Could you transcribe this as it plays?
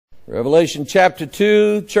Revelation chapter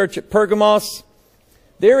 2, church at Pergamos.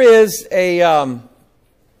 There is a, I'm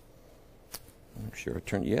sure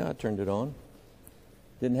I turned it on.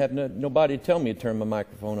 Didn't have nobody tell me to turn my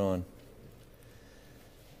microphone on.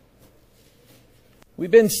 We've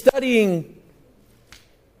been studying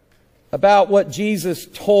about what Jesus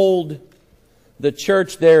told the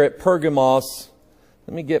church there at Pergamos.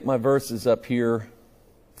 Let me get my verses up here.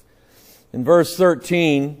 In verse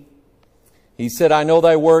 13, he said, I know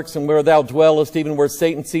thy works, and where thou dwellest, even where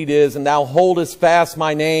Satan's seat is, and thou holdest fast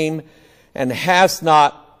my name, and hast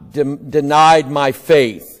not denied my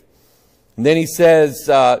faith. And then he says,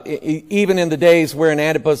 even in the days wherein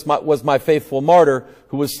Antipas was my faithful martyr,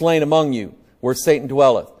 who was slain among you, where Satan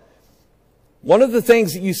dwelleth. One of the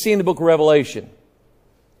things that you see in the book of Revelation,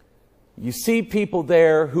 you see people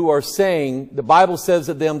there who are saying, the Bible says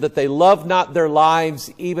of them, that they love not their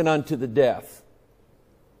lives even unto the death.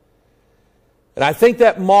 And I think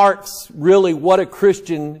that marks really what a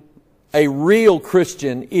Christian, a real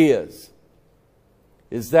Christian is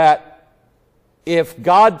that if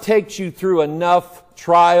God takes you through enough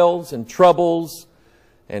trials and troubles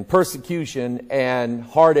and persecution and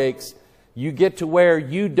heartaches, you get to where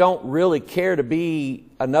you don't really care to be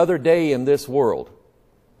another day in this world.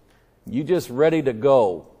 You're just ready to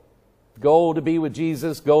go. Go to be with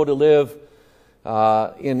Jesus, go to live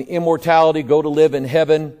in immortality, go to live in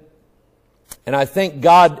heaven. And I think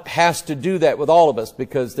God has to do that with all of us,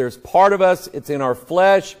 because there's part of us, it's in our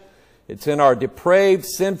flesh, it's in our depraved,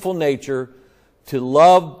 sinful nature to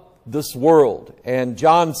love this world. And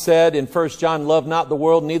John said in 1 John, love not the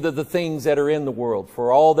world, neither the things that are in the world.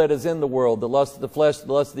 For all that is in the world, the lust of the flesh,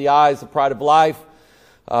 the lust of the eyes, the pride of life,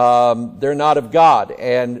 they're not of God.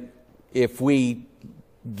 And if we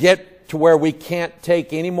get to where we can't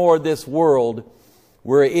take any more of this world,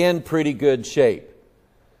 we're in pretty good shape.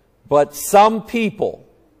 But some people,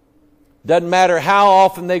 doesn't matter how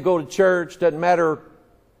often they go to church, doesn't matter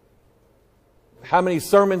how many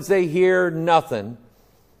sermons they hear, nothing.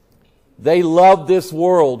 They love this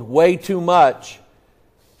world way too much,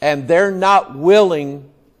 and they're not willing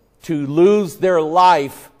to lose their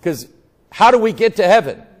life. Because how do we get to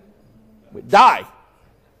heaven? We die.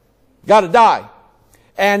 Got to die.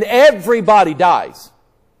 And everybody dies.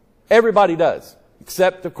 Everybody does.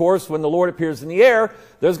 Except, of course, when the Lord appears in the air,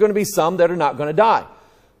 there's going to be some that are not going to die.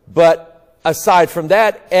 But aside from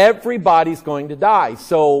that, everybody's going to die.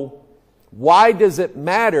 So why does it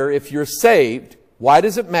matter if you're saved? Why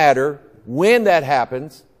does it matter when that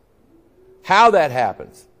happens? How that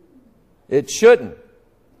happens? It shouldn't.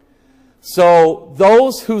 So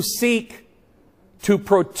those who seek to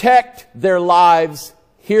protect their lives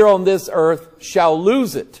here on this earth shall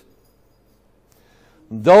lose it.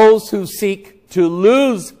 Those who seek to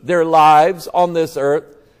lose their lives on this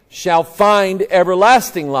earth shall find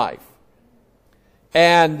everlasting life.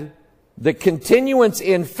 And the continuance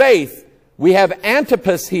in faith, we have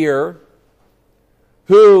Antipas here,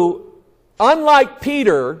 who, unlike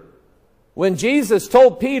Peter, when Jesus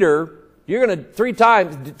told Peter, you're going to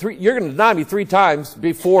deny me 3 times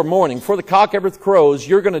before morning. Before the cock ever crows,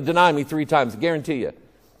 you're going to deny me 3 times, I guarantee you.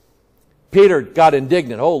 Peter got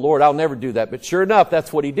indignant. Oh, Lord, I'll never do that. But sure enough,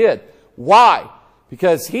 that's what he did. Why?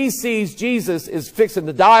 Because he sees Jesus is fixing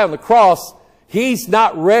to die on the cross. He's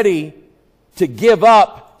not ready to give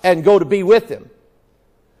up and go to be with him.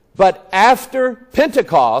 But after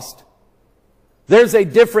Pentecost, there's a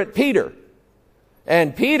different Peter.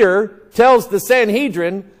 And Peter tells the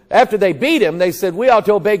Sanhedrin, after they beat him, they said, we ought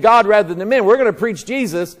to obey God rather than men. We're going to preach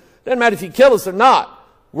Jesus. Doesn't matter if you kill us or not.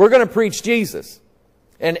 We're going to preach Jesus.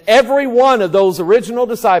 And every one of those original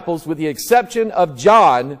disciples, with the exception of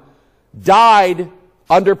John, died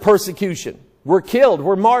under persecution. Were killed,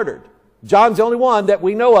 were martyred. John's the only one that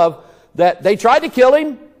we know of that they tried to kill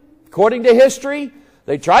him. According to history,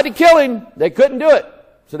 they tried to kill him. They couldn't do it.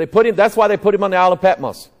 So they put him, that's why they put him on the Isle of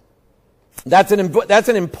Patmos. That's an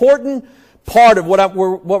important part of what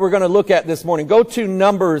we're going to look at this morning. Go to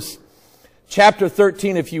Numbers chapter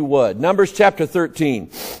 13 if you would. Numbers chapter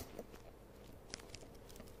 13.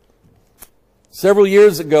 Several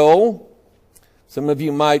years ago, some of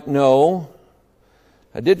you might know,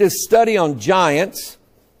 I did this study on giants.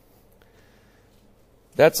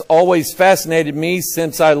 That's always fascinated me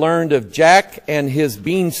since I learned of Jack and his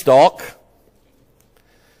beanstalk,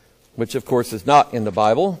 which of course is not in the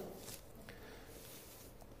Bible.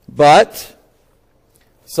 But,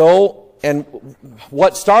 and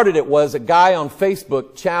what started it was a guy on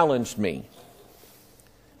Facebook challenged me.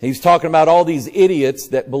 He's talking about all these idiots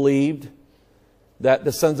that believed that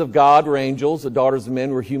the sons of God were angels, the daughters of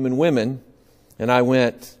men were human women. And I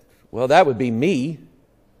went, well, that would be me.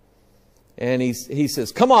 And he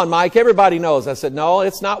says, come on, Mike, everybody knows. I said, no,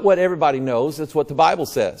 it's not what everybody knows. It's what the Bible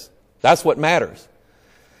says. That's what matters.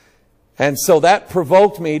 And so that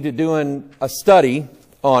provoked me to doing a study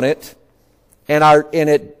on it. And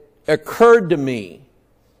it occurred to me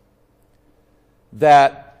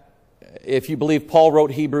that if you believe Paul wrote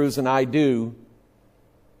Hebrews, and I do,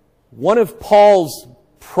 one of Paul's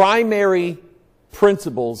primary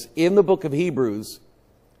principles in the book of Hebrews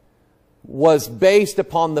was based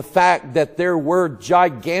upon the fact that there were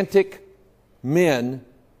gigantic men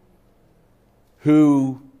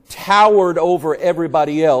who towered over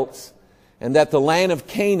everybody else, and that the land of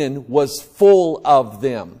Canaan was full of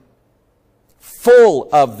them. Full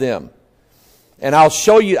of them. And I'll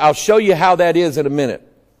show you how that is in a minute.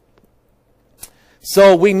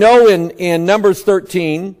 So we know in Numbers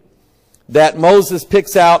 13 that Moses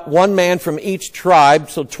picks out one man from each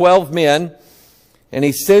tribe, so 12 men, and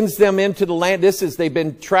he sends them into the land. They've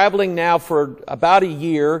been traveling now for about a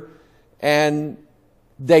year, and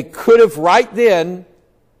they could have right then,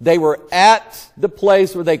 they were at the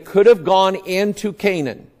place where they could have gone into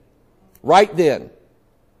Canaan. Right then.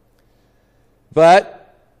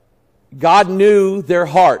 But God knew their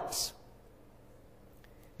hearts.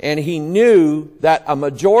 And He knew that a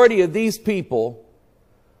majority of these people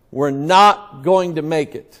were not going to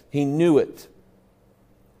make it. He knew it.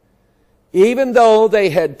 Even though they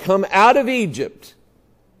had come out of Egypt,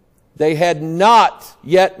 they had not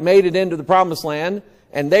yet made it into the promised land,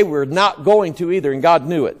 and they were not going to either, and God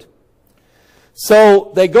knew it.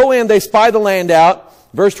 So they go in, they spy the land out.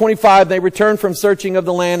 Verse 25, they return from searching of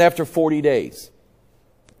the land after 40 days.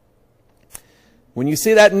 When you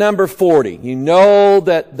see that number 40, you know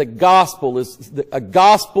that a gospel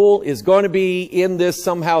is going to be in this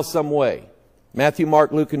somehow, some way. Matthew,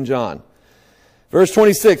 Mark, Luke, and John. Verse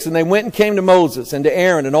 26, and they went and came to Moses and to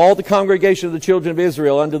Aaron and all the congregation of the children of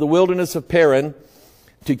Israel unto the wilderness of Paran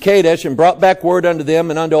to Kadesh, and brought back word unto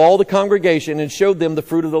them and unto all the congregation, and showed them the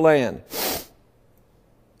fruit of the land.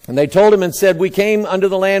 And they told him and said, we came unto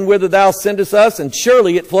the land whither thou sendest us, and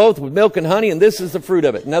surely it floweth with milk and honey, and this is the fruit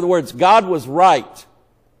of it. In other words, God was right.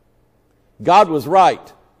 God was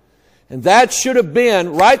right. And that should have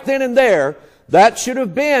been, right then and there, that should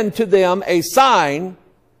have been to them a sign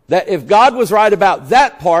that if God was right about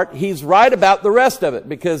that part, He's right about the rest of it.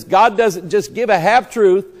 Because God doesn't just give a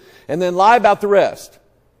half-truth and then lie about the rest.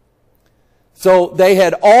 So they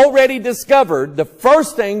had already discovered, the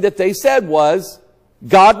first thing that they said was,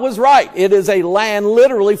 God was right. It is a land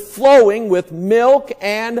literally flowing with milk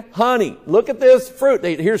and honey. Look at this fruit.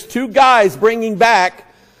 Here's two guys bringing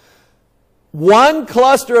back one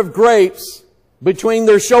cluster of grapes between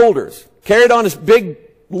their shoulders, carried on this big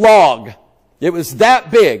log. It was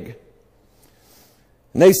that big.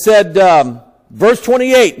 And they said, verse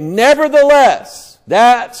 28, nevertheless,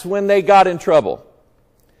 that's when they got in trouble.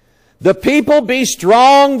 The people be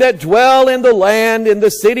strong that dwell in the land, and the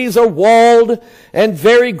cities are walled and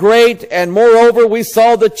very great. And moreover, we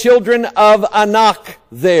saw the children of Anak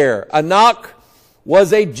there. Anak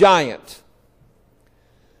was a giant.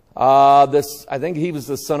 I think he was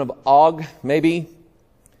the son of Og, maybe.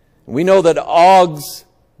 We know that Og's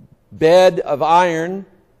bed of iron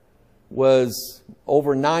was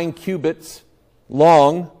over 9 cubits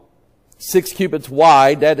long, 6 cubits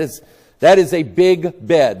wide. That is a big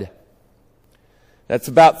bed. That's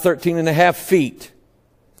about 13.5 feet.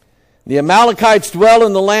 The Amalekites dwell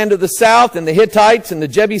in the land of the south, and the Hittites and the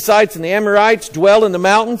Jebusites and the Amorites dwell in the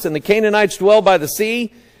mountains, and the Canaanites dwell by the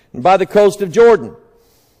sea and by the coast of Jordan.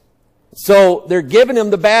 So they're giving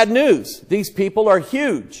him the bad news. These people are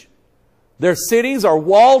huge. Their cities are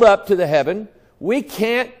walled up to the heaven. We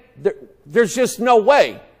can't, there's just no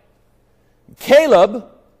way. Caleb,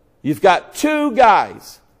 you've got 2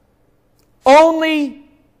 guys. Only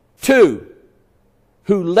 2.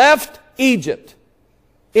 Who left Egypt,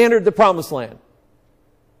 entered the promised land.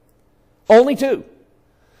 Only 2.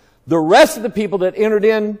 The rest of the people that entered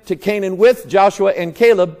into Canaan with Joshua and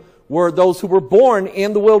Caleb were those who were born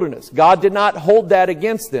in the wilderness. God did not hold that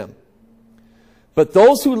against them. But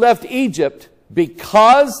those who left Egypt,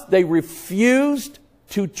 because they refused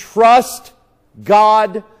to trust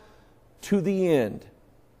God to the end,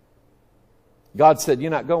 God said,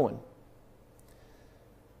 you're not going.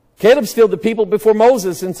 Caleb stilled the people before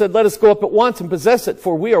Moses and said, let us go up at once and possess it,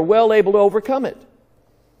 for we are well able to overcome it.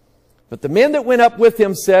 But the men that went up with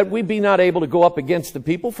him said, we be not able to go up against the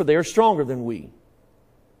people, for they are stronger than we.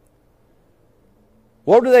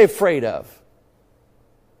 What were they afraid of?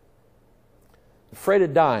 Afraid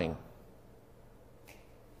of dying.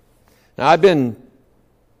 Now I don't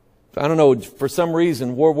know, for some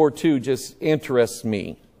reason, World War II just interests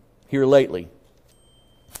me here lately.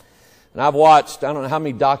 And I've watched, I don't know how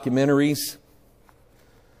many documentaries.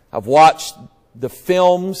 I've watched the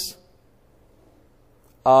films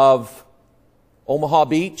of Omaha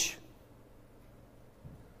Beach.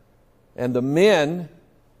 And the men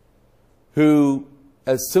who,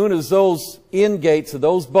 as soon as those end gates of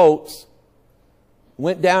those boats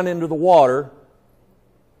went down into the water,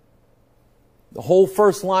 the whole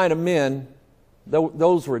first line of men,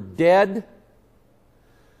 those were dead.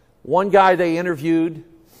 One guy they interviewed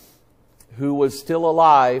who was still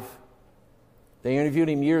alive, they interviewed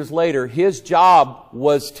him years later. His job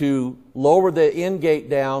was to lower the end gate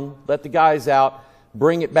down, let the guys out,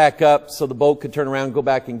 bring it back up so the boat could turn around and go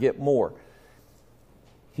back and get more.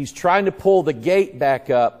 He's trying to pull the gate back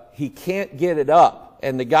up. He can't get it up.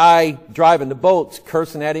 And the guy driving the boat's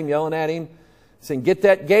cursing at him, yelling at him, saying, "Get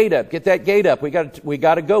that gate up, get that gate up. We got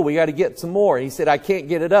to go. We got to get some more." And he said, "I can't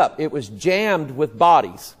get it up." It was jammed with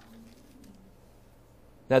bodies.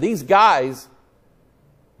 Now these guys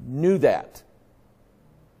knew that.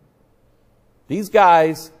 These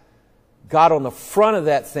guys got on the front of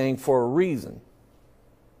that thing for a reason.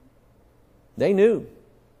 They knew.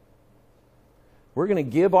 We're going to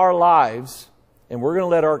give our lives and we're going to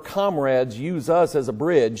let our comrades use us as a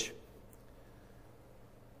bridge,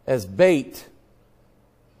 as bait,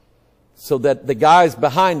 so that the guys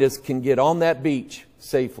behind us can get on that beach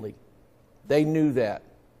safely. They knew that.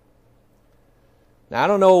 Now I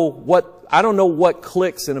don't know what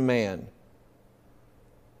clicks in a man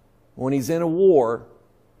when he's in a war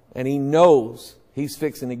and he knows he's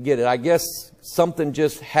fixing to get it. I guess something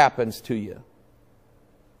just happens to you.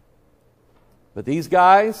 But these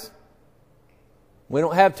guys, we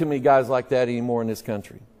don't have too many guys like that anymore in this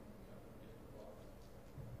country.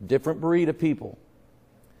 Different breed of people.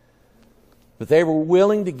 But they were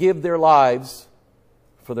willing to give their lives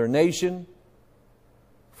for their nation,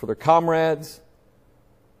 for their comrades.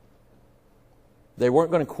 They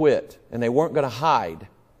weren't going to quit, and they weren't going to hide.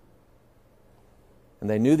 And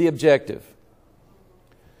they knew the objective.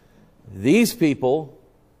 These people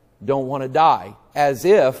don't want to die, as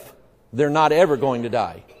if they're not ever going to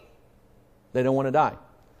die. They don't want to die.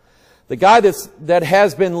 The guy that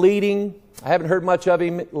has been leading, I haven't heard much of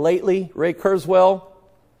him lately, Ray Kurzweil.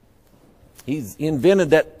 He's invented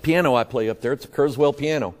that piano I play up there. It's a Kurzweil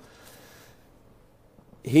piano.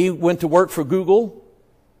 He went to work for Google,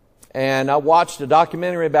 and I watched a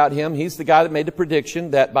documentary about him. He's the guy that made the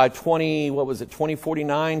prediction that by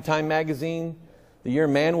 2049, Time Magazine, the year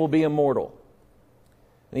man will be immortal.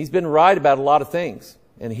 And he's been right about a lot of things.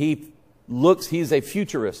 And he's a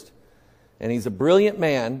futurist. And he's a brilliant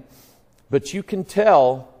man. But you can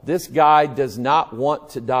tell this guy does not want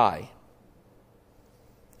to die.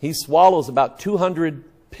 He swallows about 200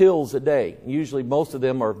 pills a day. Usually most of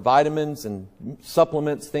them are vitamins and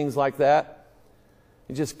supplements, things like that.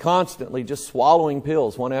 He's just constantly just swallowing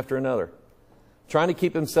pills one after another, trying to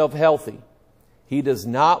keep himself healthy. He does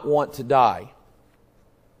not want to die.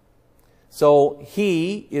 So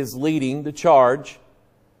he is leading the charge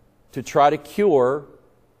to try to cure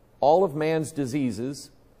all of man's diseases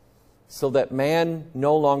so that man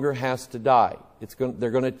no longer has to die.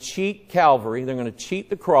 They're going to cheat Calvary. They're going to cheat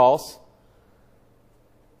the cross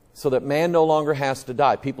so that man no longer has to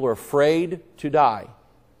die. People are afraid to die.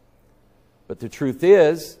 But the truth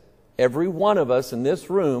is, every one of us in this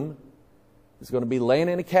room is going to be laying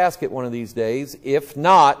in a casket one of these days. If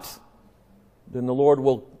not, then the Lord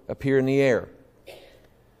will appear in the air.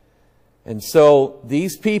 And so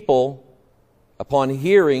these people, upon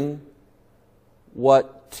hearing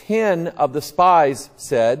what 10 of the spies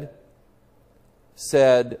said,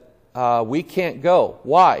 we can't go.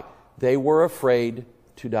 Why? They were afraid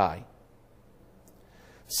to die.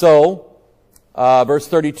 So, verse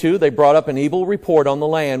 32, they brought up an evil report on the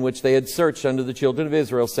land which they had searched unto the children of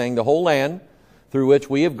Israel, saying, the whole land through which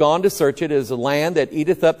we have gone to search it is a land that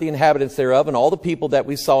eateth up the inhabitants thereof, and all the people that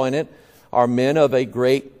we saw in it are men of a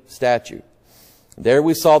great stature. There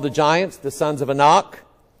we saw the giants, the sons of Anak,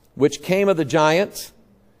 which came of the giants.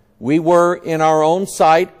 We were in our own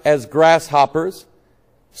sight as grasshoppers,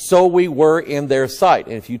 so we were in their sight.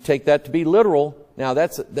 And if you take that to be literal, now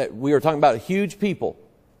that we are talking about huge people.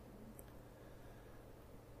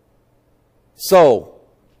 So,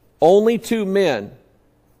 only 2 men,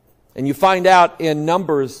 and you find out in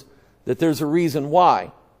Numbers that there's a reason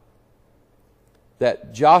why.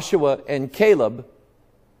 That Joshua and Caleb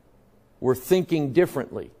were thinking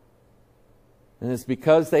differently. And it's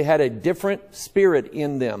because they had a different spirit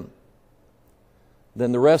in them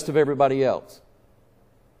than the rest of everybody else.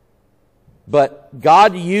 But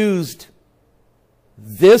God used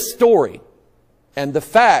this story and the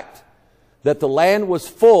fact that the land was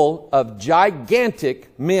full of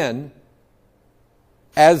gigantic men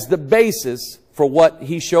as the basis for what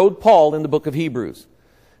he showed Paul in the book of Hebrews.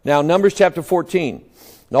 Now, Numbers chapter 14.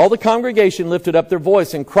 And all the congregation lifted up their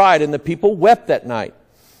voice and cried, and the people wept that night.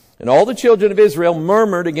 And all the children of Israel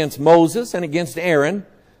murmured against Moses and against Aaron. And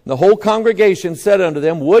the whole congregation said unto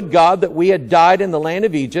them, Would God that we had died in the land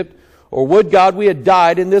of Egypt, or would God we had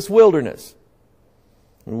died in this wilderness?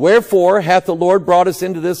 And wherefore hath the Lord brought us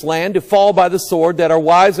into this land to fall by the sword, that our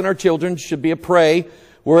wives and our children should be a prey?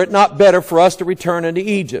 Were it not better for us to return unto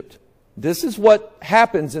Egypt? This is what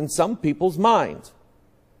happens in some people's minds.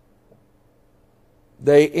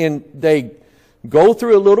 They go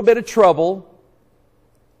through a little bit of trouble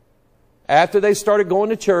after they started going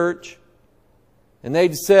to church, and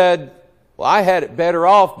they said, well, I had it better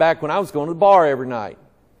off back when I was going to the bar every night.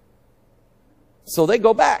 So they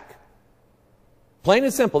go back. Plain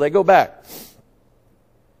and simple, they go back.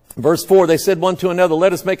 Verse 4, they said one to another,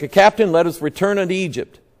 Let us make a captain, let us return unto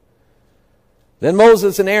Egypt. Then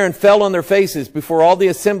Moses and Aaron fell on their faces before all the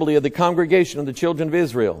assembly of the congregation of the children of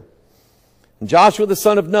Israel. And Joshua the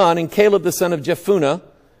son of Nun and Caleb the son of Jephunneh,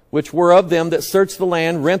 which were of them that searched the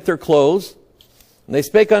land, rent their clothes. And they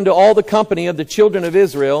spake unto all the company of the children of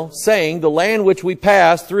Israel, saying, The land which we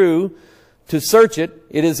passed through to search it,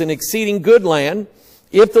 it is an exceeding good land.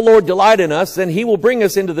 If the Lord delight in us, then he will bring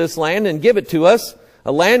us into this land and give it to us,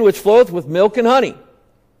 a land which floweth with milk and honey.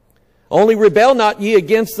 Only rebel not ye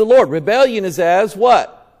against the Lord. Rebellion is as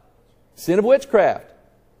what? Sin of witchcraft.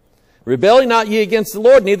 Rebel not ye against the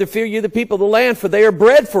Lord, neither fear ye the people of the land, for they are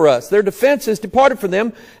bread for us. Their defense is departed from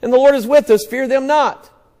them, and the Lord is with us. Fear them not.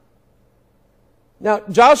 Now,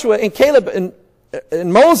 Joshua and Caleb and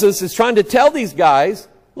Moses is trying to tell these guys,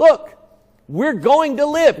 look, we're going to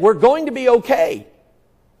live. We're going to be okay.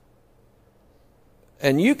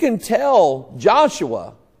 And you can tell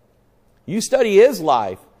Joshua, you study his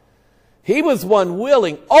life, he was one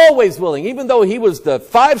willing, always willing, even though he was the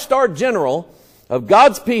 5-star general of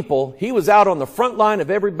God's people, he was out on the front line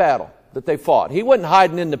of every battle that they fought. He wasn't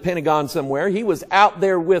hiding in the Pentagon somewhere. He was out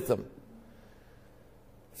there with them.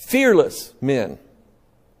 Fearless men.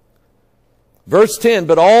 Verse 10,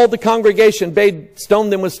 But all the congregation bade stone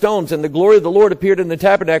them with stones, and the glory of the Lord appeared in the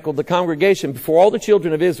tabernacle of the congregation before all the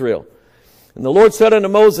children of Israel. And the Lord said unto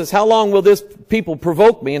Moses, How long will this people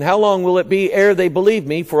provoke me, and how long will it be ere they believe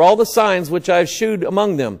me, for all the signs which I have shewed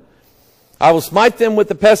among them? I will smite them with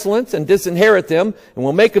the pestilence, and disinherit them, and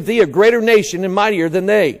will make of thee a greater nation and mightier than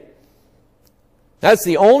they. That's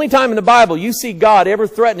the only time in the Bible you see God ever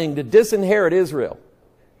threatening to disinherit Israel.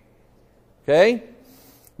 Okay?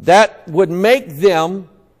 That would make them,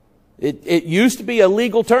 it used to be a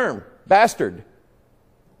legal term, bastard.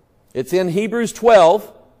 It's in Hebrews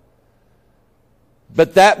 12.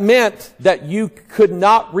 But that meant that you could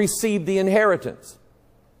not receive the inheritance.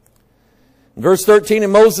 Verse 13,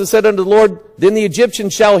 And Moses said unto the Lord, Then the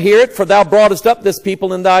Egyptians shall hear it, for thou broughtest up this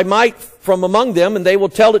people in thy might from among them, and they will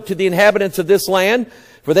tell it to the inhabitants of this land.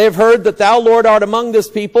 For they have heard that thou, Lord, art among this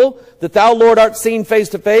people, that thou, Lord, art seen face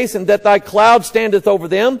to face, and that thy cloud standeth over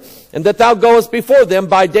them, and that thou goest before them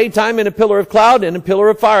by daytime in a pillar of cloud and a pillar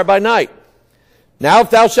of fire by night. Now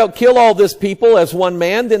if thou shalt kill all this people as one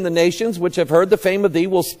man, then the nations which have heard the fame of thee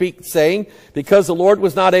will speak, saying, Because the Lord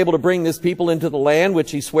was not able to bring this people into the land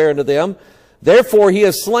which he sware unto them, therefore he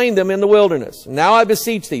has slain them in the wilderness. Now I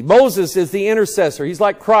beseech thee. Moses is the intercessor. He's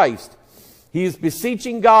like Christ. He is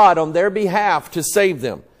beseeching God on their behalf to save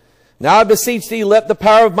them. Now I beseech thee, let the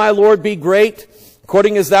power of my Lord be great,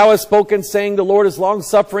 according as thou hast spoken, saying, The Lord is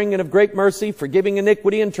long-suffering and of great mercy, forgiving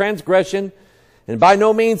iniquity and transgression, and by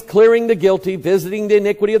no means clearing the guilty, visiting the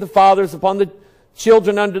iniquity of the fathers upon the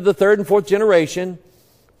children unto the 3rd and 4th generation.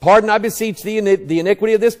 Pardon, I beseech thee, the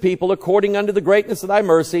iniquity of this people, according unto the greatness of thy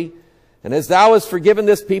mercy, and as thou hast forgiven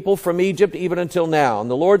this people from Egypt even until now.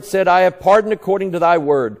 And the Lord said, I have pardoned according to thy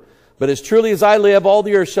word. But as truly as I live, all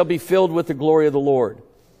the earth shall be filled with the glory of the Lord.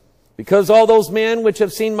 Because all those men which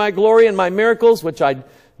have seen my glory and my miracles, which I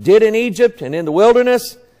did in Egypt and in the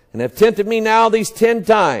wilderness, and have tempted me now these 10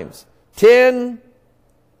 times, 10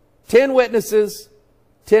 witnesses,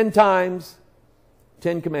 10 times,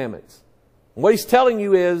 10 commandments. And what he's telling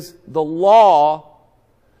you is the law,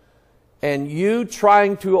 and you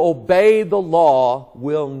trying to obey the law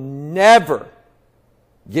will never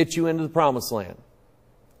get you into the promised land.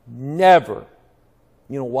 Never.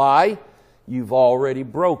 You know why? You've already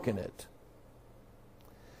broken it.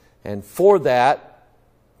 And for that,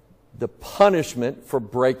 the punishment for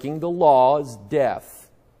breaking the law is death.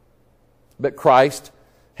 But Christ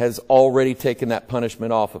has already taken that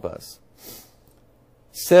punishment off of us.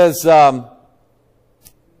 It says, verse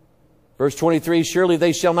Verse 23, surely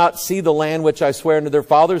they shall not see the land which I swear unto their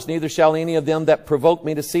fathers, neither shall any of them that provoke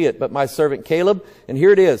me to see it, but my servant Caleb. And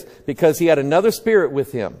here it is, because he had another spirit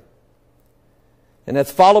with him, and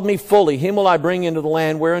hath followed me fully, him will I bring into the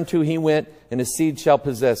land whereunto he went, and his seed shall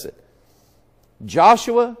possess it.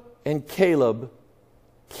 Joshua and Caleb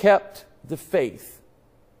kept the faith.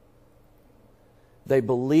 They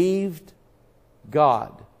believed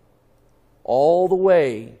God all the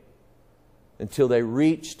way until they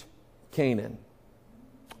reached Canaan.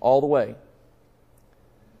 All the way.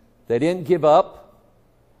 They didn't give up.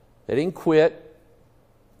 They didn't quit.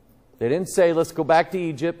 They didn't say, let's go back to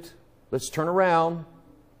Egypt. Let's turn around.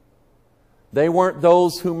 They weren't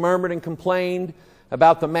those who murmured and complained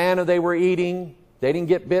about the manna they were eating. They didn't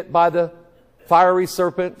get bit by the fiery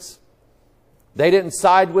serpents. They didn't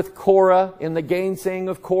side with Korah in the gainsaying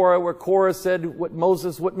of Korah, where Korah said,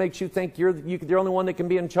 Moses, what makes you think you're the only one that can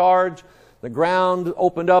be in charge? The ground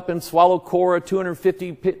opened up and swallowed Korah,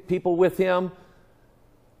 250 people with him.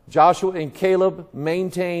 Joshua and Caleb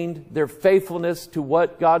maintained their faithfulness to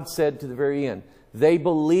what God said to the very end. They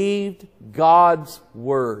believed God's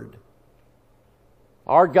word.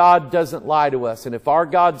 Our God doesn't lie to us. And if our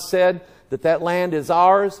God said that that land is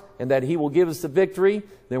ours and that He will give us the victory,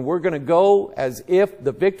 then we're going to go as if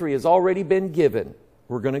the victory has already been given.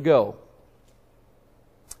 We're going to go.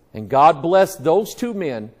 And God blessed those two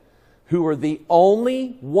men who were the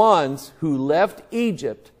only ones who left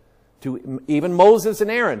Egypt, to even Moses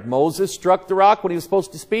and Aaron. Moses struck the rock when he was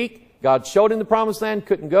supposed to speak. God showed him the promised land,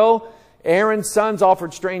 couldn't go. Aaron's sons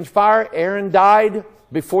offered strange fire. Aaron died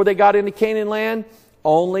before they got into Canaan land.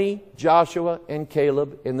 Only Joshua and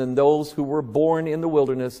Caleb, and then those who were born in the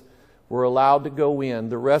wilderness, were allowed to go in.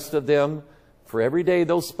 The rest of them, for every day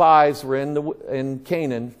those spies were in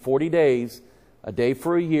Canaan, 40 days, a day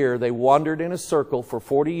for a year, they wandered in a circle for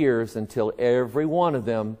 40 years until every one of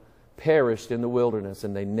them perished in the wilderness,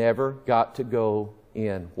 and they never got to go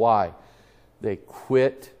in. Why? They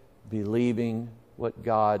quit believing what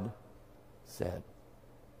God said.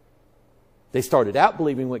 They started out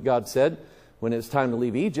believing what God said when it was time to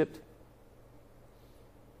leave Egypt,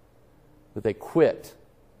 but they quit.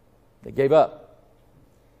 They gave up.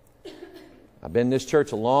 I've been in this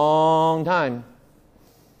church a long time.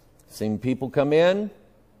 Seen people come in,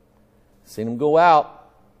 seen them go out,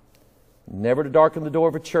 never to darken the door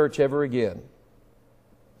of a church ever again.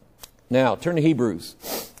 Now, turn to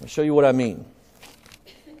Hebrews. I'll show you what I mean.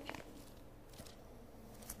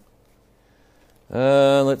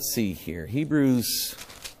 Let's see here. Hebrews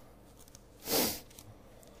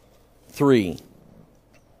 3.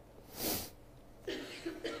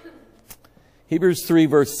 Hebrews 3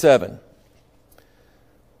 verse 7.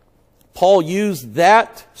 Paul used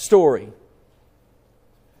that story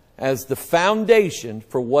as the foundation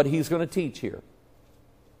for what he's going to teach here.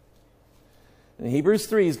 In Hebrews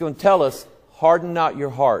 3, he's going to tell us, harden not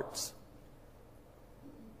your hearts.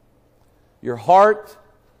 Your heart,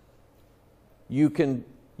 you can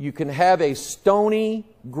have a stony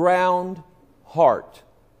ground heart,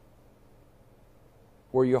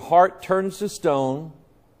 where your heart turns to stone,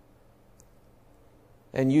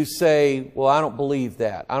 and you say, well, I don't believe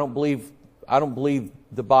that. I don't believe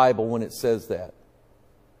the Bible when it says that.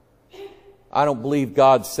 I don't believe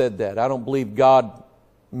God said that. I don't believe God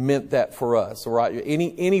meant that for us. Or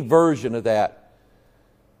any version of that,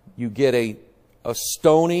 you get a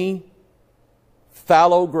stony,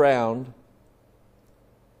 fallow ground,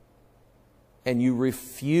 and you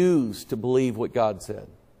refuse to believe what God said.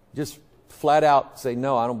 Just flat out say,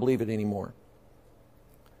 no, I don't believe it anymore.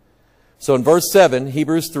 So in verse 7,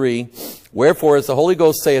 Hebrews 3, wherefore as the Holy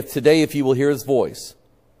Ghost saith, today if you will hear His voice,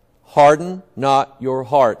 harden not your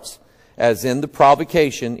hearts, as in the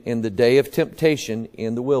provocation in the day of temptation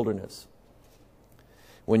in the wilderness.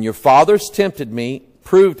 When your fathers tempted me,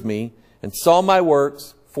 proved me, and saw my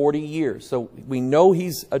works 40 years. So we know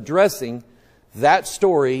he's addressing that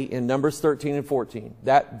story in Numbers 13 and 14.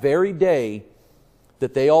 That very day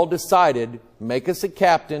that they all decided, make us a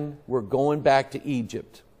captain, we're going back to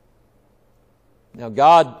Egypt. Now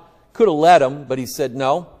God could have let them, but He said,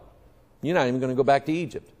 no, you're not even going to go back to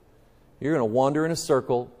Egypt. You're going to wander in a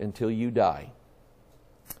circle until you die.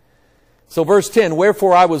 So verse 10,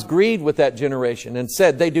 wherefore I was grieved with that generation, and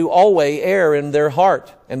said, they do always err in their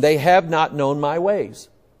heart, and they have not known my ways.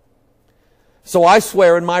 So I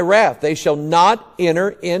swear in my wrath, they shall not enter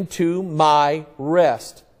into my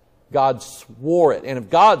rest. God swore it. And if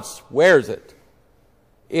God swears it,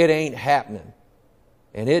 it ain't happening.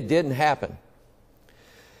 And it didn't happen.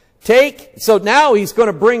 So now He's going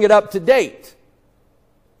to bring it up to date.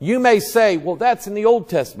 You may say, well, that's in the Old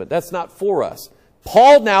Testament. That's not for us.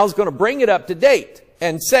 Paul now is going to bring it up to date.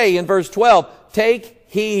 and say in verse 12, take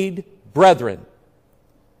heed, brethren,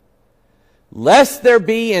 lest there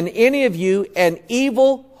be in any of you an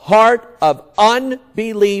evil heart of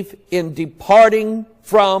unbelief in departing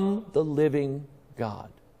from the living God.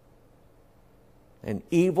 An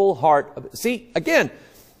evil heart of... See, again,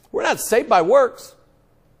 we're not saved by works.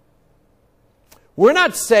 We're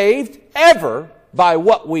not saved ever by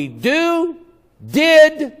what we do,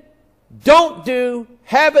 did, don't do,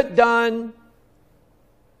 haven't done.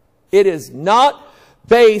 It is not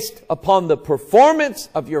based upon the performance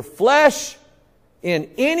of your flesh in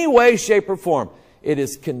any way, shape, or form. It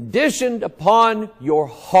is conditioned upon your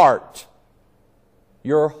heart.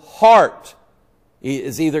 Your heart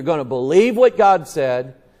is either going to believe what God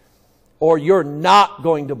said, or you're not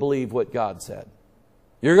going to believe what God said.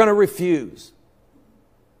 You're going to refuse.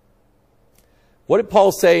 What did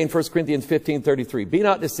Paul say in 1 Corinthians 15:33? Be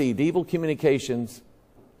not deceived. Evil communications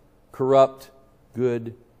corrupt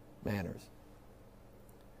good manners.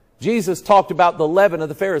 Jesus talked about the leaven of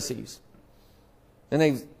the Pharisees.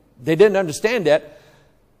 And they didn't understand that.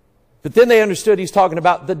 But then they understood he's talking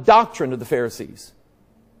about the doctrine of the Pharisees.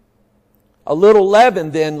 A little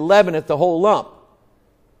leaven then leaveneth the whole lump.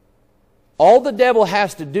 All the devil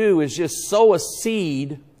has to do is just sow a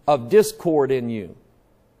seed of discord in you.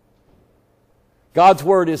 God's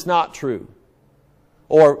word is not true.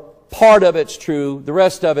 Or part of it's true, the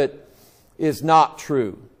rest of it is not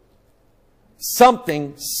true.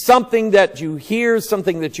 Something that you hear,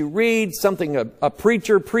 something that you read, something a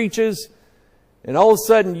preacher preaches, and all of a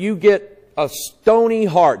sudden you get a stony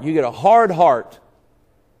heart. You get a hard heart.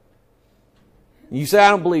 You say, I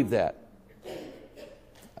don't believe that.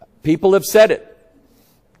 People have said it.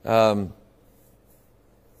 Brother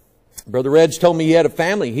Reg told me he had a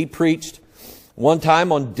family. He preached one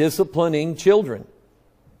time on disciplining children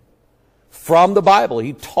from the Bible.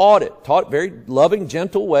 He taught it very loving,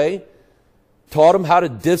 gentle way. Taught them how to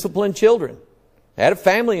discipline children. Had a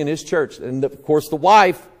family in his church. And of course the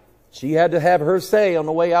wife, she had to have her say on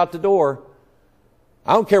the way out the door.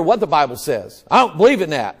 I don't care what the Bible says. I don't believe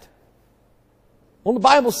in that. Well, the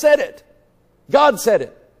Bible said it. God said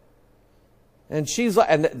it. And she's like,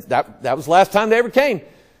 and that was the last time they ever came.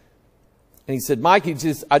 And he said, Mike,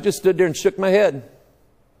 I just stood there and shook my head.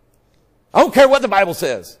 I don't care what the Bible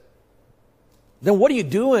says. Then what are you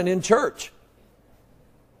doing in church?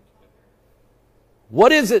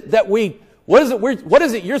 What is it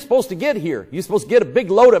you're supposed to get here? You're supposed to get a big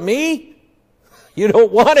load of me? You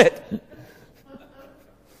don't want it.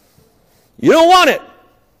 You don't want it.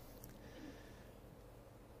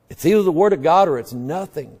 It's either the Word of God or it's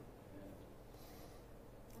nothing.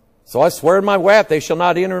 So I swear in my wrath, they shall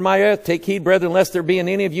not enter my wrath. Take heed, brethren, lest there be in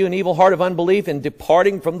any of you an evil heart of unbelief in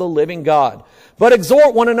departing from the living God. But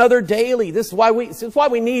exhort one another daily. This is why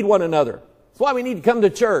we need one another. It's why we need to come to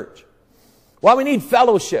church. Why we need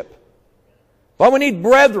fellowship. Why we need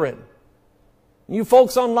brethren. You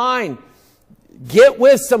folks online, get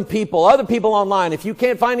with some people, other people online. If you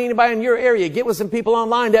can't find anybody in your area, get with some people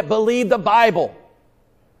online that believe the Bible.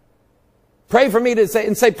 Pray for me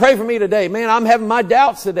pray for me today. Man, I'm having my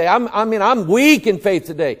doubts today. I'm weak in faith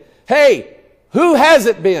today. Hey, who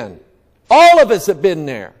hasn't been? All of us have been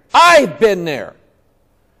there. I've been there.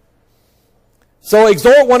 So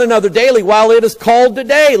exhort one another daily while it is called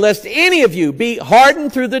today, lest any of you be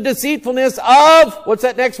hardened through the deceitfulness of, what's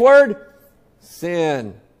that next word?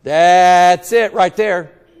 Sin. That's it right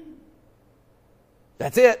there.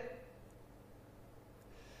 That's it.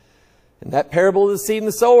 In that parable of the seed and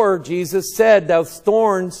the sower, Jesus said those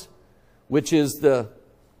thorns, which is the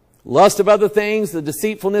lust of other things, the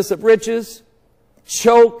deceitfulness of riches,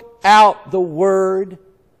 choke out the word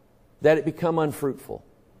that it become unfruitful.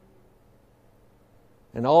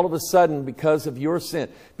 And all of a sudden, because of your sin,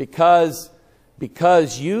 because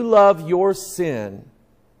you love your sin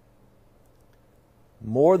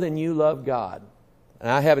more than you love God.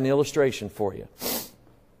 And I have an illustration for you.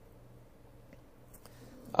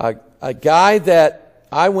 A guy that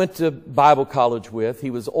I went to Bible college with, he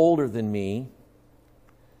was older than me.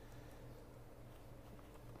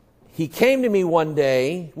 He came to me one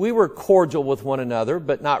day. We were cordial with one another,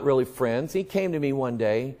 but not really friends. He came to me one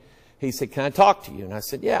day. He said, can I talk to you? And I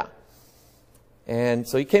said, yeah. And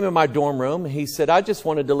so he came in my dorm room. And he said, I just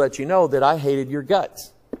wanted to let you know that I hated your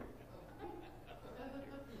guts.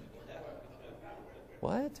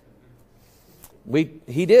 What?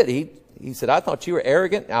 He did. He said, I thought you were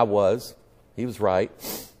arrogant. I was. He was right.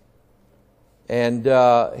 And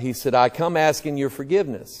he said, I come asking your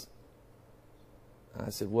forgiveness. I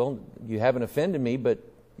said, well, you haven't offended me, but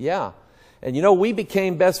yeah. And you know, we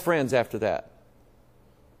became best friends after that.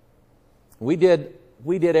 We did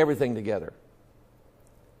everything together.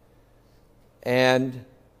 And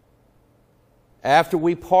after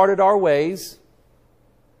we parted our ways,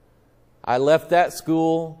 I left that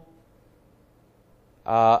school.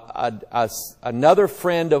 Another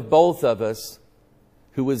friend of both of us,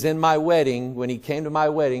 who was in my wedding, when he came to my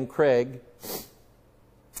wedding, Craig,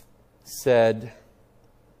 said,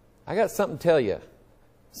 I got something to tell you. I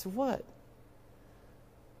said, what?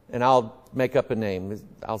 And I'll make up a name.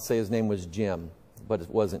 I'll say his name was Jim, but it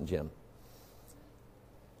wasn't Jim.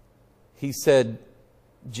 He said,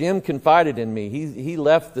 Jim confided in me. He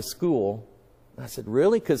left the school. I said,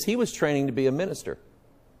 really? Because he was training to be a minister.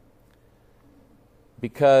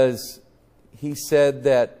 Because he said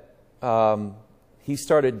that he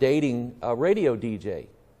started dating a radio DJ.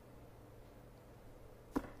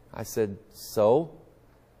 I said, so?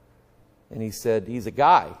 And he said, he's a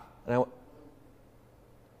guy. And I went,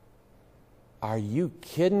 are you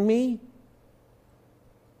kidding me?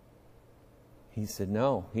 He said,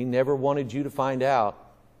 no, he never wanted you to find out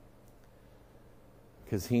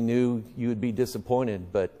because he knew you would be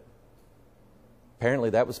disappointed. But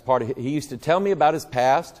apparently that was part of it. He used to tell me about his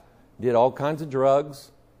past, did all kinds of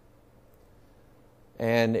drugs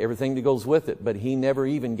and everything that goes with it. But he never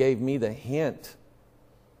even gave me the hint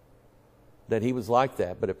that he was like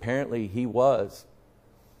that. But apparently he was.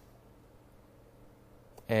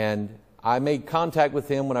 And I made contact with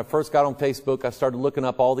him when I first got on Facebook. I started looking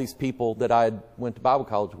up all these people that I went to Bible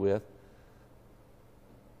college with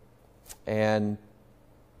and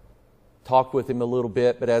talked with him a little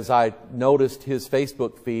bit. But as I noticed his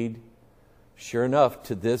Facebook feed, sure enough,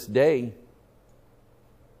 to this day,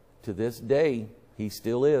 he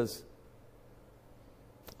still is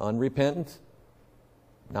unrepentant,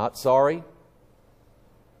 not sorry.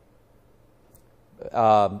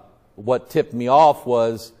 What tipped me off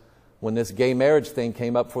was when this gay marriage thing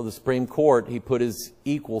came up for the Supreme Court, he put his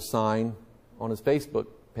equal sign on his Facebook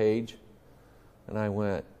page. And I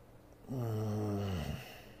went,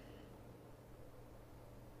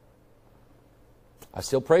 I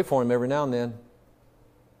still pray for him every now and then.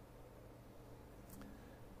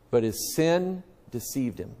 But his sin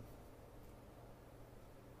deceived him.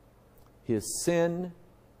 His sin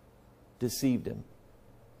deceived him.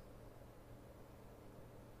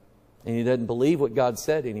 And he doesn't believe what God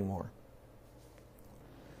said anymore.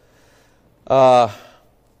 Let's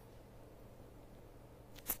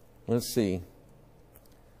see.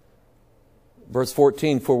 Verse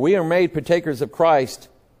 14, for we are made partakers of Christ.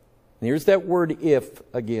 And here's that word if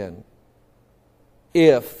again.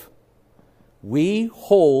 If we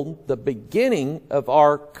hold the beginning of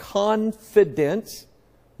our confidence.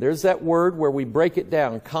 There's that word where we break it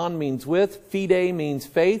down. Con means with. Fide means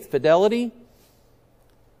faith, fidelity.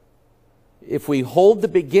 If we hold the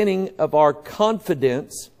beginning of our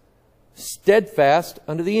confidence steadfast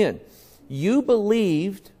unto the end. You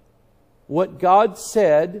believed what God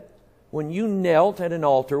said when you knelt at an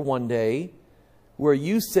altar one day, where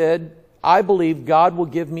you said, I believe God will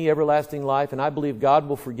give me everlasting life and I believe God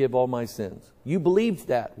will forgive all my sins. You believed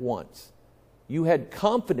that once. You had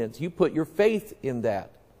confidence. You put your faith in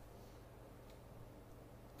that.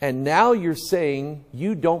 And now you're saying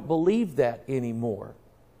you don't believe that anymore.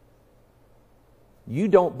 You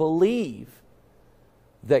don't believe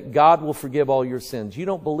that God will forgive all your sins. You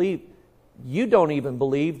don't even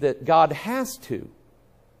believe that God has to.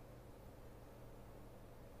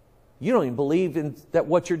 You don't even believe that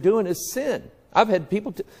what you're doing is sin. I've had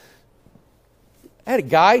people... I had a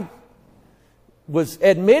guy was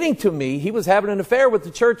admitting to me he was having an affair with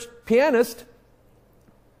the church pianist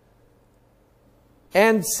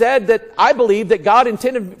and said that I believe that God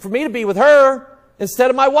intended for me to be with her instead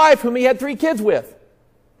of my wife, whom he had 3 kids with.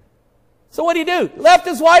 So what did he do? Left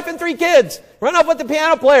his wife and 3 kids. Run off with the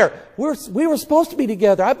piano player. We were supposed to be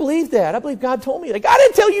together. I believe that. I believe God told me that. God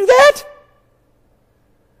didn't tell you that.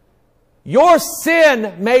 Your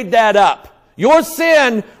sin made that up. Your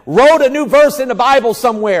sin wrote a new verse in the Bible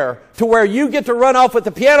somewhere to where you get to run off with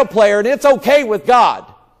the piano player and it's okay with God.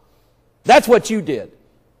 That's what you did.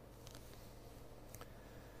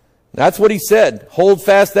 That's what he said. Hold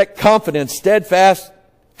fast that confidence, steadfast.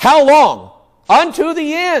 How long? Unto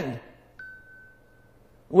the end.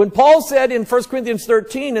 When Paul said in 1 Corinthians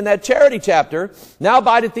 13 in that charity chapter, now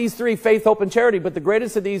abideth these 3, faith, hope, and charity, but the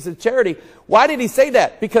greatest of these is charity. Why did he say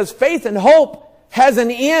that? Because faith and hope has an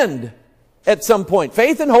end at some point.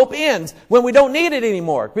 Faith and hope ends when we don't need it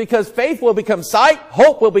anymore. Because faith will become sight,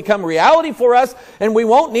 hope will become reality for us, and we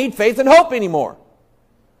won't need faith and hope anymore.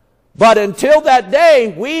 But until that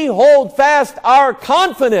day, we hold fast our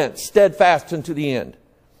confidence steadfast unto the end.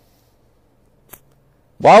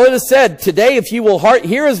 While it is said, today if you will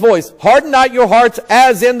hear his voice, harden not your hearts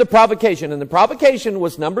as in the provocation. And the provocation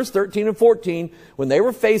was Numbers 13 and 14, when they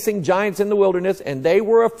were facing giants in the wilderness and they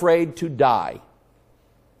were afraid to die.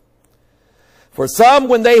 For some,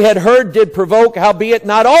 when they had heard, did provoke, howbeit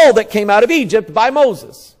not all that came out of Egypt by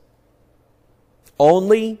Moses.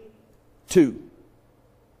 Only 2.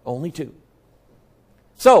 Only 2.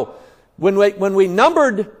 So, when we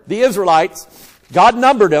numbered the Israelites, God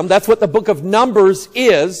numbered them. That's what the book of Numbers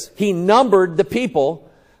is. He numbered the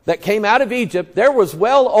people that came out of Egypt. There was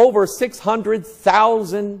well over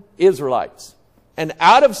 600,000 Israelites. And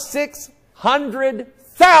out of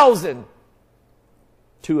 600,000,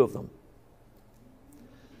 2 of them.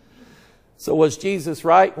 So was Jesus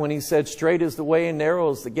right when he said, straight is the way and narrow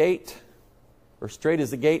is the gate? Or straight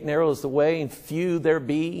is the gate, narrow is the way, and few there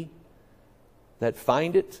be that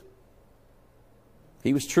find it?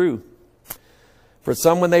 He was true. For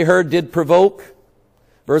some, when they heard, did provoke.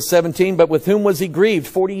 Verse 17, but with whom was he grieved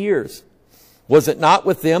 40 years? Was it not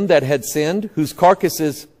with them that had sinned, whose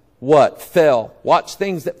carcasses, what? Fell. Watch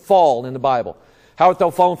things that fall in the Bible. How art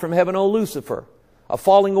thou fallen from heaven, O Lucifer? A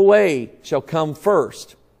falling away shall come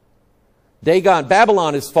first. Dagon,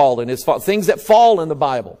 Babylon is fallen. Things that fall in the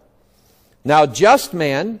Bible. Now, just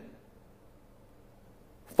man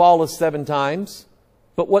falleth 7 times.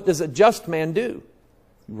 But what does a just man do?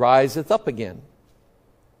 He riseth up again.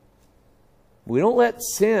 We don't let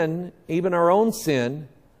sin, even our own sin,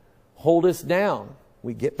 hold us down.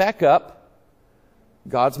 We get back up.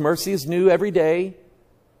 God's mercy is new every day.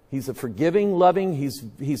 He's a forgiving, loving.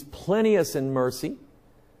 He's plenteous in mercy.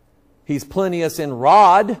 He's plenteous in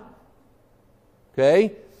rod.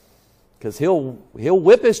 Okay? Because he'll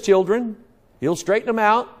whip his children. He'll straighten them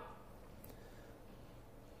out.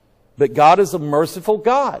 But God is a merciful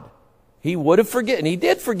God. He would have forgiven. He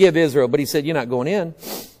did forgive Israel, but he said, you're not going in.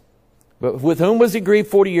 But with whom was he grieved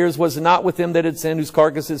 40 years? Was it not with them that had sinned, whose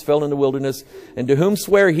carcasses fell in the wilderness? And to whom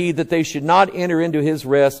sware he that they should not enter into his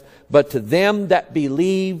rest, but to them that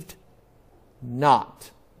believed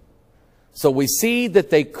not? So we see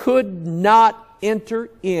that they could not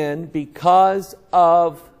enter in because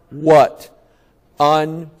of what?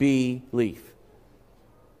 Unbelief.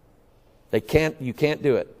 You can't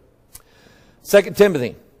do it. 2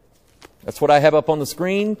 Timothy. That's what I have up on the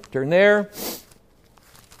screen. Turn there.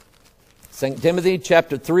 2 Timothy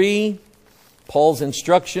chapter 3, Paul's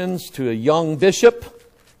instructions to a young bishop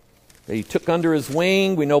that he took under his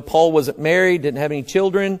wing. We know Paul wasn't married, didn't have any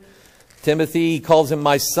children. Timothy, he calls him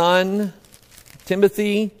my son.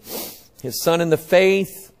 Timothy, his son in the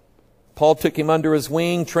faith. Paul took him under his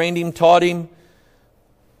wing, trained him, taught him.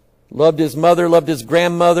 Loved his mother, loved his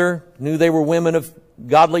grandmother. Knew they were women of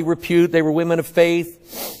godly repute. They were women of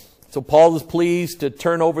faith. So Paul was pleased to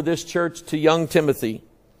turn over this church to young Timothy.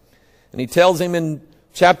 And he tells him in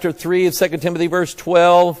chapter 3 of 2 Timothy verse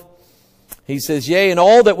 12, he says, yea, and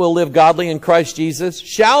all that will live godly in Christ Jesus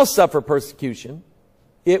shall suffer persecution.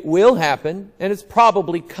 It will happen, and it's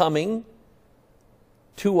probably coming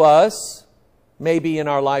to us, maybe in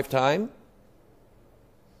our lifetime.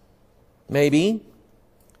 Maybe.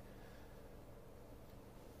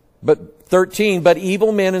 But 13, but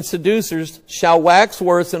evil men and seducers shall wax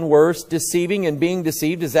worse and worse, deceiving and being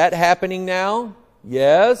deceived. Is that happening now?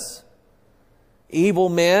 Yes. Evil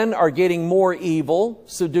men are getting more evil.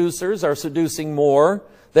 Seducers are seducing more.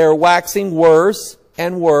 They're waxing worse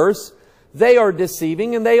and worse. They are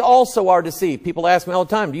deceiving, and they also are deceived. People ask me all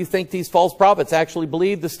the time, do you think these false prophets actually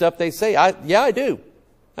believe the stuff they say? Yeah, I do.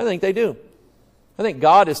 I think they do. I think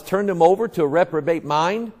God has turned them over to a reprobate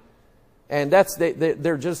mind. And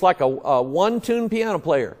they're just like a one-tune piano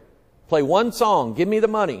player. Play one song. Give me the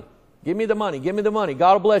money. Give me the money. Give me the money.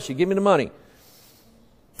 God will bless you. Give me the money.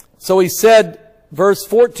 So he said, verse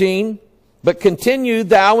 14, but continue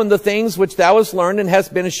thou in the things which thou hast learned and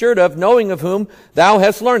hast been assured of, knowing of whom thou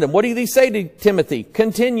hast learned them. What did he say to Timothy?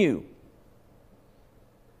 Continue.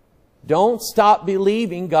 Don't stop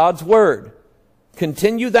believing God's word.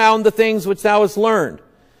 Continue thou in the things which thou hast learned.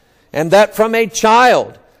 And that from a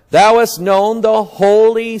child thou hast known the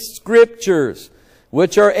holy scriptures,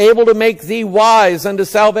 which are able to make thee wise unto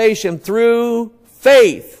salvation through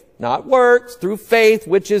faith, not works, through faith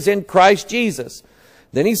which is in Christ Jesus.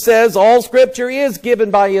 Then he says, all scripture is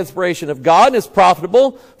given by inspiration of God and is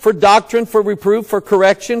profitable for doctrine, for reproof, for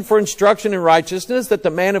correction, for instruction in righteousness, that the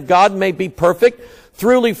man of God may be perfect,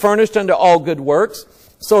 thoroughly furnished unto all good works.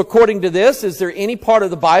 So according to this, is there any part of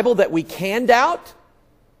the Bible that we can doubt?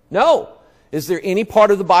 No. Is there any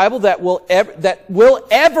part of the Bible that will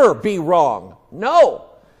ever be wrong? No.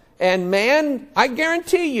 And man, I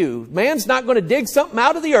guarantee you, man's not going to dig something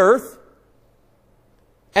out of the earth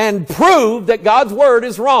and prove that God's Word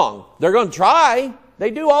is wrong. They're going to try.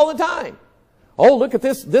 They do all the time. Oh, look at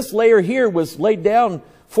this. This layer here was laid down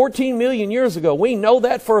 14 million years ago. We know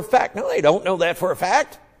that for a fact. No, they don't know that for a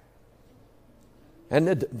fact.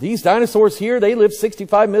 And these dinosaurs here, they lived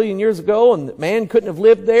 65 million years ago, and man couldn't have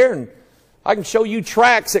lived there. And I can show you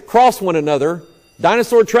tracks that cross one another.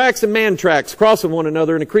 Dinosaur tracks and man tracks crossing one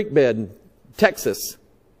another in a creek bed in Texas.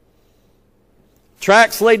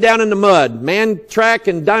 Tracks laid down in the mud. Man track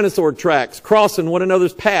and dinosaur tracks crossing one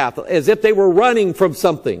another's path as if they were running from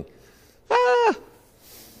something.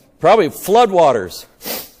 Probably floodwaters.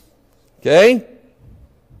 Okay?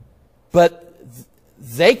 But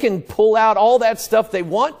they can pull out all that stuff they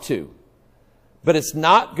want to. But it's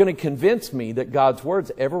not going to convince me that God's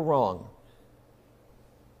Word's ever wrong.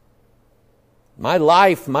 My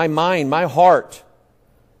life, my mind, my heart.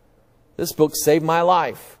 This book saved my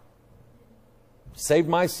life. Saved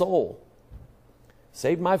my soul.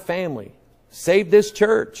 Saved my family. Saved this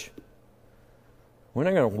church. We're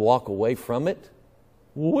not going to walk away from it.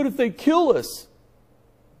 Well, what if they kill us?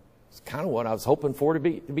 It's kind of what I was hoping for to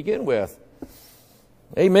begin with.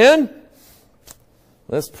 Amen?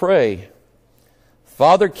 Let's pray.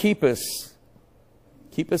 Father, keep us.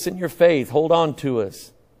 Keep us in your faith. Hold on to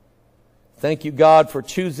us. Thank you, God, for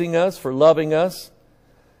choosing us, for loving us,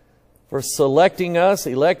 for selecting us,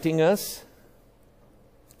 electing us,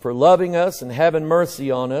 for loving us and having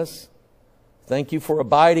mercy on us. Thank you for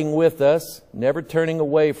abiding with us, never turning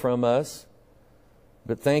away from us.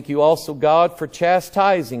 But thank you also, God, for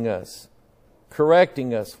chastising us,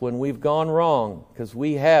 correcting us when we've gone wrong, because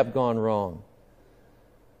we have gone wrong.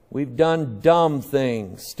 We've done dumb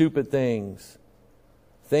things, stupid things,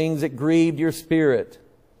 things that grieved your Spirit.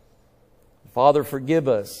 Father, forgive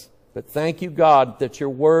us. But thank you, God, that your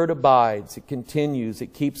Word abides. It continues.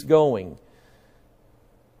 It keeps going.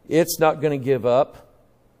 It's not going to give up.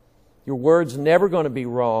 Your Word's never going to be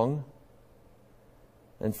wrong.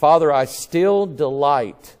 And Father, I still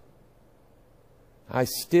delight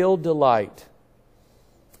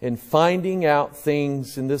in finding out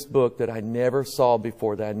things in this book that I never saw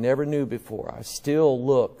before, that I never knew before. I still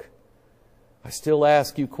look. I still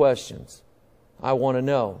ask you questions. I want to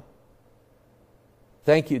know.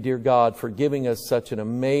 Thank you, dear God, for giving us such an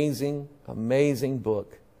amazing, amazing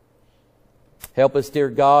book. Help us, dear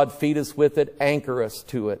God, feed us with it, anchor us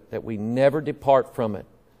to it, that we never depart from it.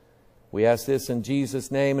 We ask this in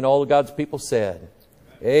Jesus' name, and all of God's people said,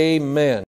 Amen.